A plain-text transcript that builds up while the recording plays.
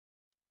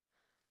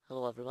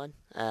Hello everyone,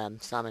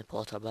 Sammy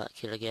Potter back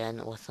here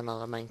again with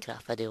another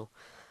Minecraft video.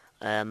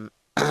 Um,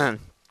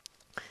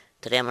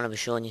 Today I'm going to be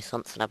showing you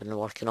something I've been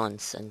working on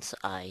since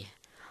I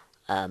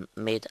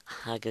made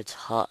Hagrid's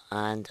hut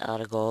and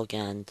Aragog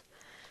and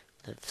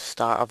the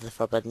start of the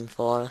Forbidden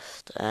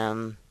Forest.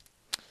 As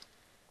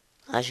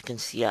you can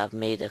see, I've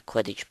made a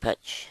Quidditch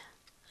pitch.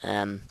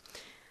 Um,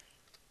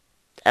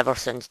 Ever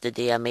since the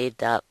day I made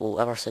that, well,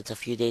 ever since a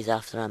few days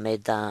after I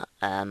made that,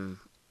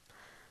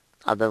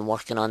 I've been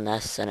working on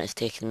this and it's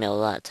taken me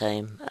all that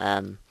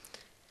time.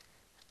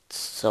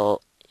 So,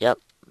 yep,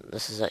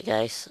 this is it,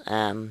 guys.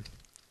 And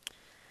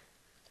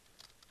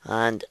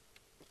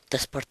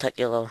this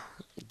particular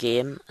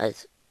game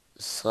is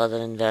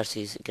Slytherin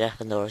versus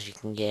Gryffindor, as you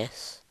can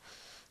guess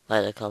by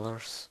the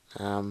colours.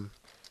 So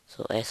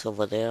S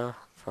over there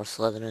for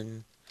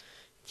Slytherin,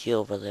 G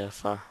over there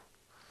for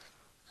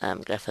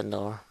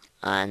Gryffindor,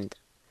 and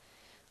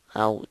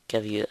I'll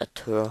give you a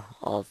tour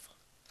of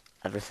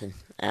everything.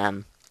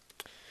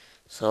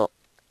 So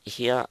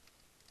here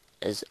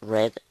is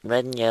red.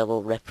 Red and yellow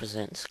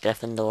represents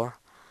Gryffindor,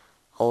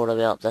 all the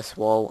way up this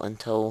wall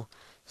until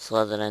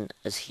Slytherin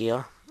is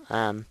here.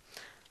 I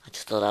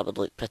just thought that would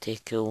look pretty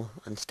cool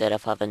instead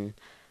of having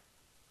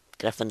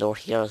Gryffindor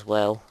here as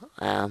well,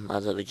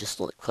 as it would just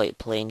look quite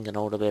plain going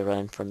all the way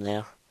around from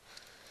there.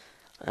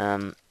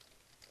 And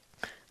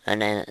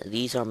then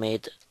these are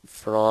made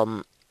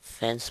from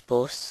fence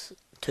posts,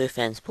 2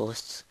 fence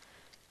posts,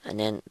 and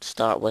then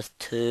start with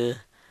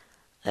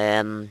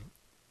um,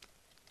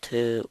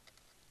 two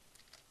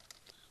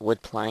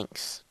wood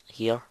planks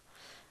here,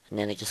 and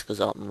then it just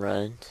goes up and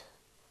round.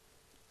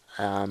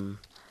 And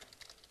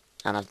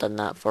I've done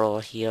that for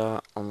over here,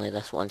 only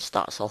this one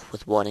starts off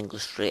with one and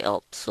goes straight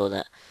up so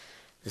that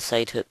the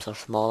side hoops are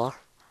smaller.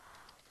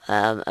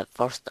 At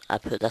first I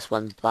put this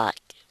one back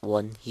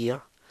one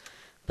here,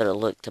 but it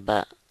looked a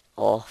bit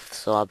off,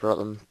 so I brought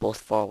them both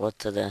forward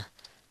to the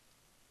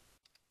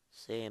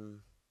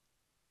same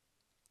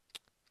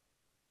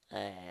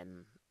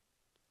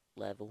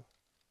level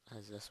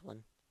as this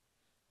one.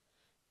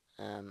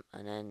 And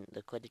then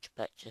the Quidditch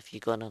pitch, if you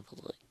go and have a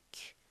look,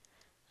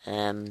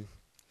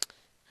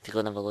 if you go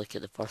and have a look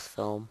at the first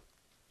film,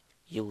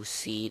 you'll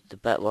see the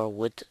bit where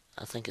Wood,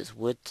 I think it's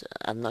Wood,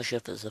 I'm not sure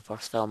if it's the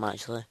first film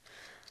actually,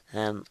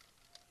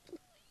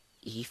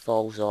 he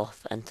falls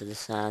off into the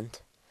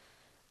sand.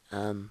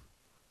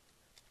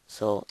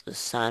 So the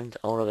sand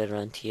all the way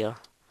around here,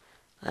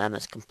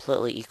 it's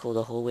completely equal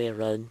the whole way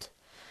around,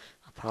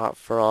 apart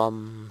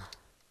from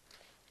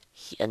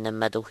in the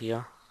middle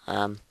here.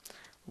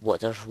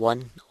 There's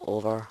one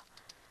over.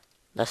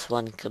 This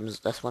one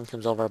comes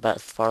over a bit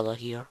further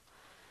here,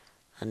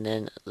 and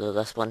then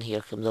this one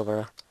here comes over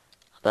a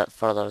bit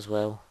further as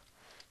well,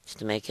 just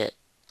to make it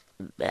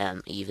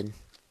evenish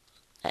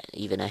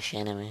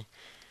anyway.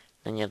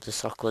 Then you have the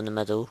circle in the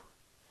middle,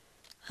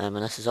 and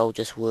this is all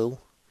just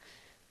wool.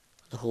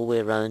 The whole way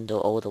around,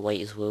 all the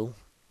white is wool.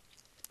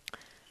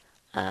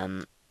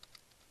 And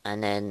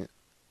then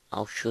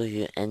I'll show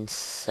you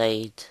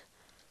inside,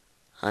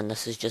 and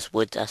this is just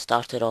wood. I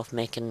started off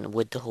making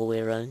wood the whole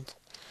way around.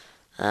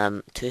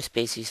 2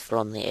 spaces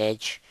from the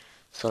edge,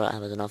 so that I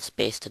have enough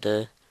space to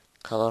do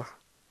colour.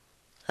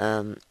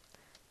 And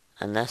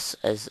this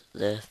is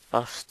the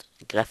first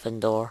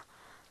Gryffindor.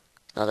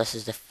 No, this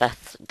is the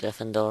 5th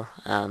Gryffindor.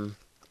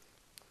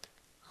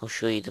 I'll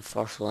show you the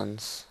first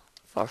ones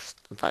first.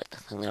 In fact, I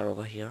think they're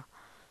over here.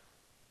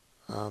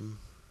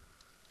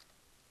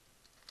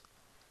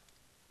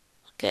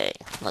 Okay,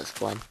 let's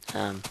go on.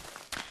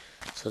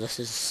 So this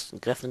is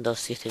Gryffindor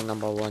seating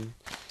number 1.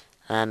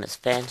 It's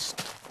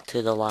fenced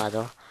to the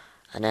ladder,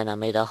 and then I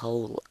made a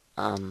whole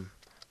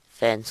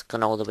fence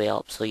going all the way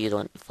up so you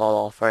don't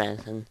fall off or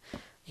anything.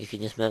 You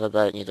can just move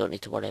about and you don't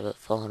need to worry about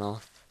falling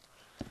off.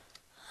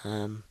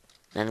 Then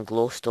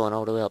glowstone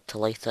all the way up to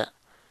light it.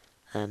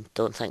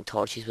 Don't think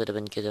torches would have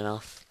been good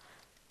enough.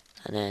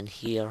 And then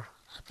here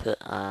I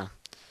put a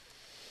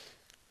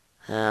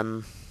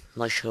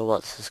not sure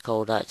what this is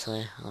called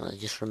actually, I'll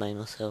just remind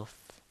myself.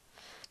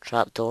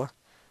 Trapdoor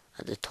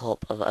at the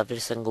top of every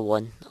single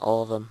one,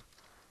 all of them.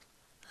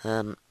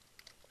 And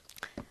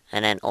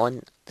then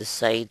on the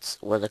sides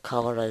where the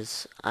cover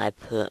is, I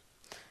put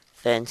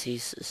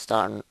fences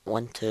starting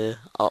 1, 2,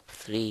 up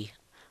 3,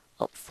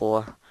 up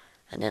 4,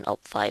 and then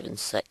up 5 and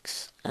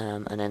 6.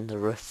 And then the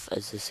roof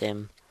is the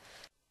same.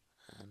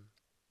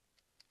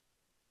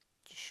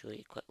 Just show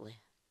you quickly.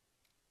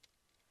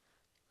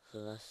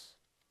 So this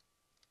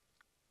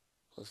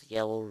was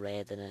yellow,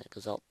 red, and it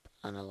goes up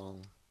and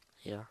along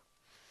here.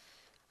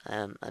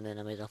 And then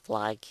I made a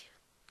flag,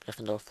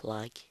 Gryffindor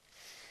flag.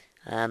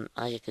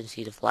 As you can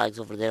see, the flags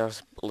over there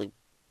is like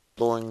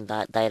blowing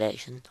that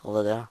direction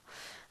over there,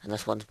 and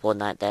this one's blowing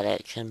that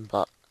direction.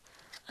 But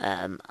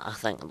I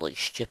think it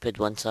looks stupid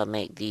once I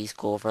make these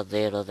go over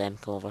there or them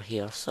come over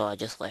here, so I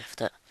just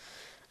left it,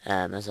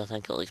 as I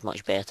think it looks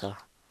much better.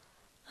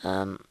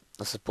 I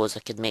suppose I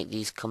could make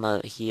these come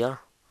out here,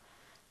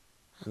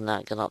 and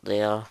that going up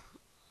there.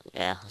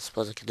 Yeah, I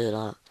suppose I could do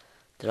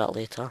that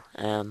later.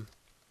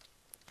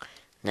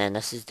 And then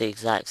this is the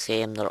exact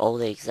same, they're all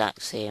the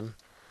exact same.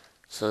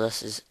 So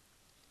this is,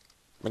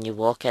 when you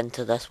walk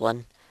into this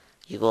one,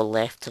 you go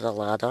left to the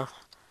ladder,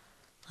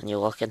 and you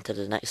walk into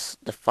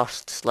the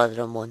first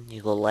Slytherin one,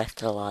 you go left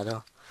to the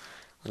ladder.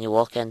 When you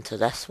walk into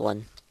this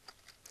one,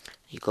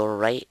 you go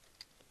right,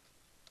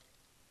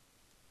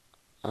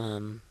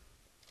 you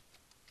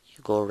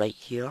go right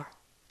here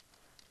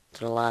to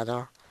the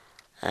ladder,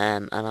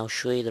 and I'll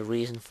show you the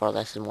reason for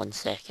this in 1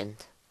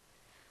 second.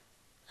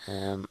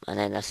 And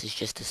then this is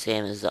just the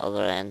same as the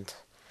other end,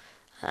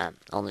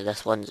 only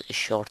this one is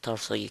shorter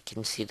so you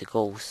can see the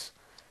goals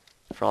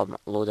from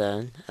low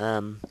down.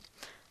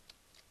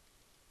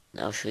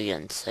 I'll show you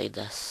inside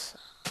this.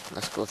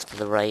 This goes to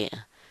the right,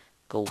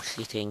 goal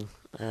seating.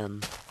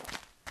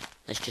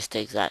 It's just the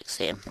exact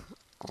same,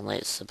 only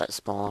it's a bit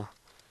smaller.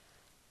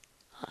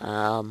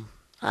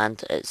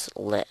 And it's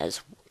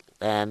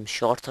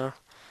shorter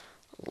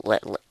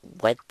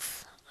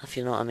width, if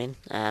you know what I mean.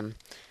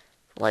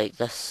 Like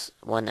this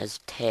one is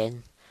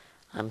 10,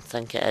 I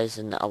think it is,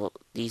 and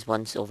these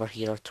ones over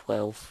here are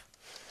 12.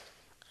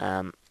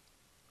 And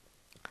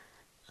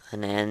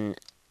then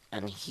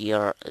in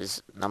here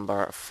is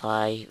number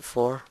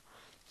 4,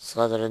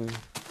 Slytherin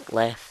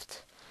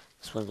left.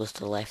 This one goes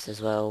to the left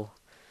as well.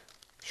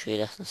 I'll show you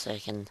this in a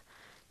second.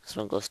 This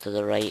one goes to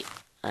the right.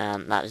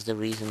 That is the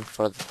reason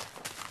for the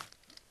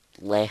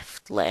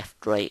left,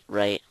 right,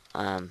 right.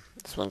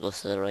 This one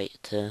goes to the right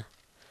too.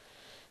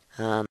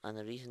 And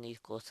the reason these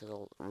go to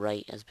the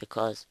right is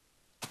because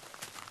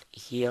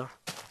here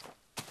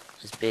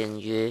is being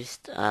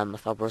used.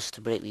 If I was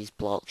to break these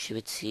blocks, you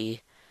would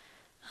see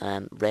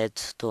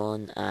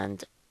redstone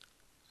and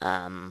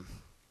a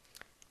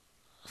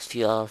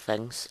few other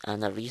things.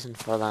 And the reason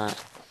for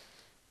that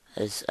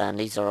is,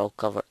 these are all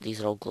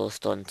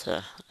glowstone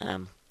too.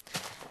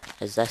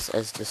 Is this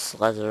is the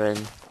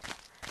Slytherin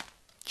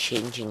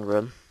changing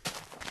room.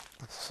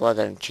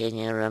 Slytherin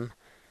changing room.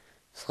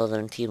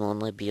 Slytherin team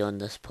only beyond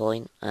this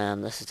point.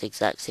 This is the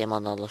exact same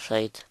on the other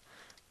side,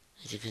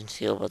 as you can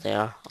see over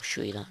there. I'll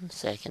show you that in a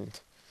second.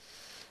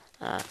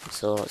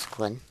 So let's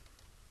go in.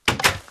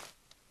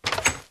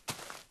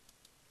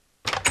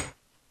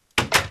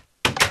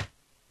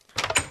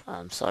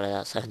 I'm sorry,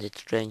 that sounded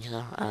strange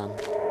there.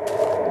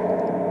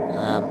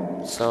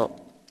 So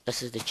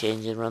this is the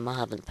changing room. I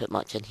haven't put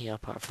much in here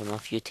apart from a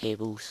few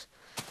tables,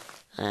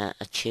 a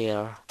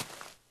chair,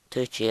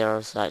 2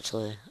 chairs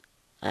actually.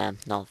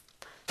 No,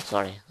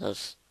 sorry,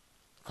 there's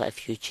quite a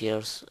few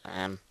chairs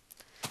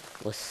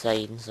with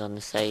signs on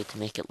the side to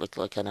make it look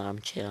like an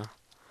armchair.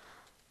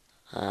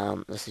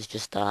 This is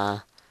just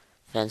a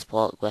fence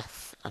block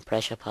with a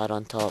pressure pad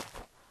on top.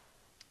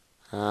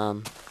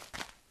 And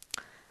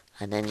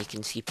then you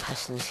can see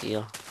pistons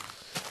here.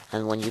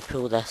 And when you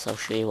pull this, I'll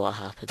show you what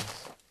happens.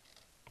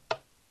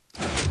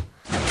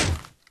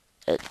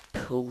 It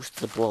pulls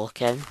the block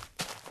in.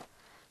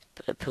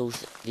 It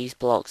pulls these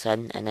blocks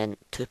in, and then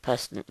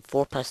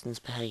 4 pistons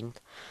behind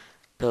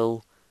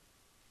pull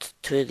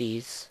 2 of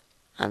these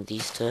and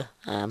these 2.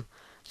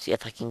 See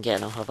if I can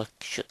get, and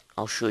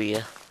I'll show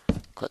you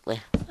quickly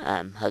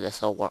how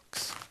this all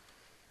works.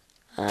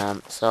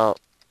 So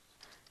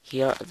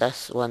here,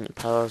 this one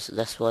powers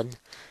this one.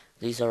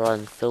 These are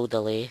on full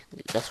delay.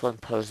 This one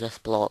powers this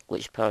block,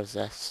 which powers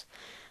this,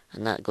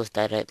 and that goes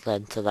directly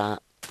into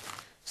that.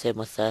 Same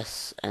with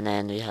this, and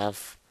then we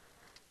have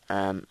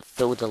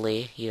full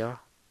delay here,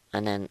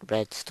 and then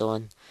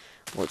redstone,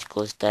 which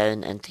goes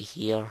down into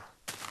here.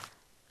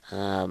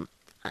 And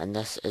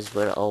this is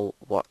where it all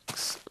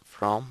works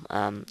from.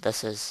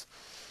 This is,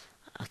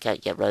 I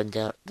can't get round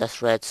there.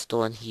 This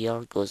redstone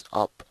here goes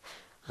up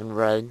and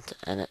round,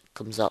 and it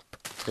comes up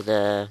to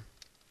the,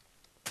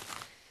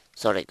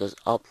 sorry, it goes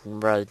up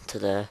and round to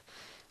the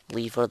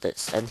lever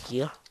that's in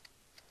here.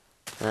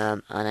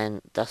 And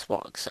then this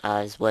works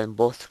as when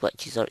both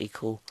switches are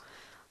equal,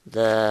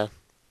 the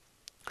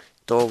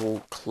door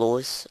will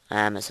close.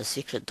 It's a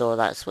secret door,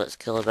 that's what's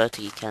cool about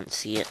it. You can't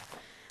see it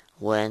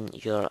when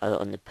you're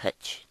out on the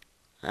pitch.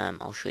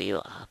 I'll show you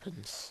what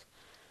happens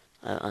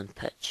out on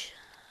pitch.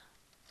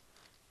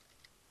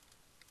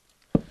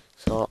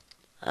 So,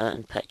 out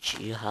on pitch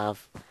you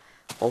have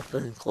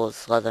open and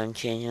close Slytherin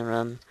changing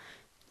room.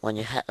 When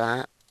you hit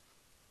that,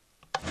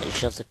 it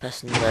shoves the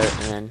pistons out,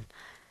 and then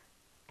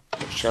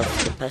it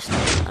shoves the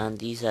pistons and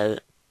these out,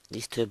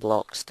 these 2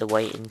 blocks, the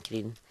white and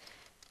green.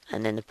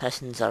 And then the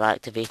pistons are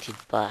activated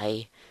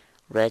by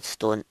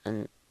redstone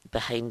and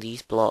behind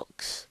these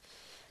blocks,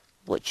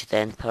 which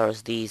then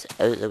powers these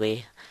out the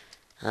way.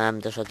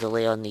 There's a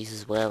delay on these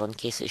as well in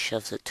case it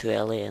shoves it too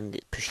early and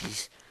it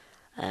pushes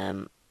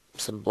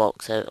some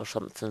blocks out or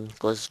something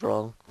goes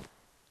wrong.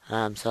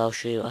 So I'll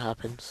show you what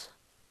happens.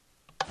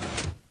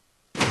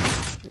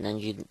 And then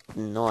you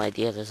no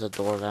idea there's a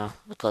door there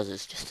because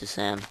it's just the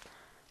same.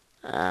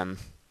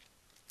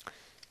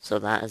 So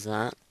that is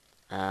that.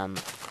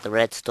 The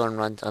redstone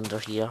runs under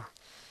here,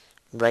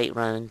 right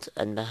round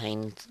and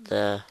behind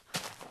the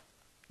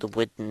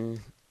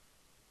wooden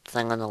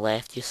thing on the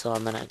left you saw a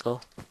minute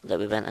ago that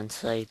we went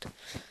inside.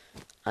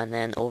 And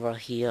then over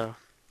here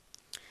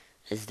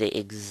is the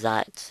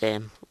exact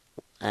same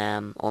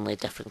only a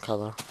different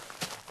colour.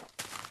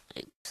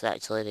 It's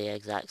actually the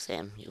exact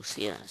same. You'll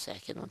see in a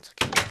second once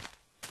I come.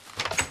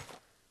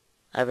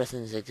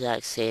 Everything's the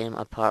exact same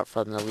apart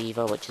from the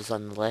lever, which is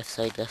on the left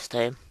side this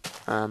time.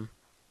 So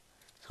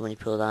when you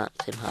pull that,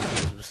 same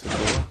happens with the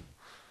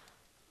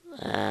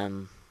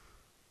door.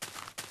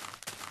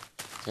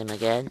 Same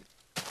again.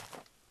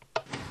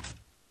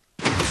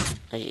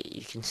 As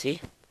you can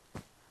see.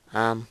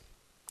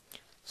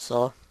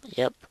 So,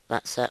 yep,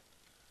 that's it.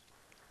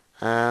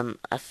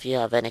 If you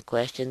have any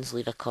questions,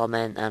 leave a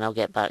comment and I'll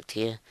get back to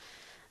you.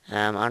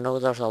 I know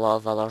there's a lot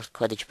of other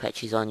Quidditch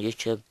pitches on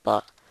YouTube,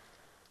 but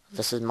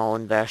this is my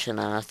own version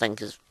and I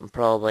think it's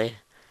probably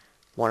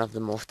one of the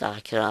most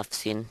accurate I've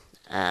seen.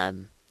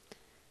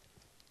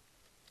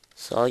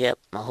 So yep,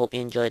 I hope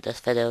you enjoyed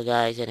this video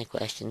guys. Any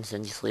questions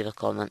then just leave a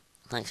comment.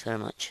 Thanks very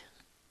much.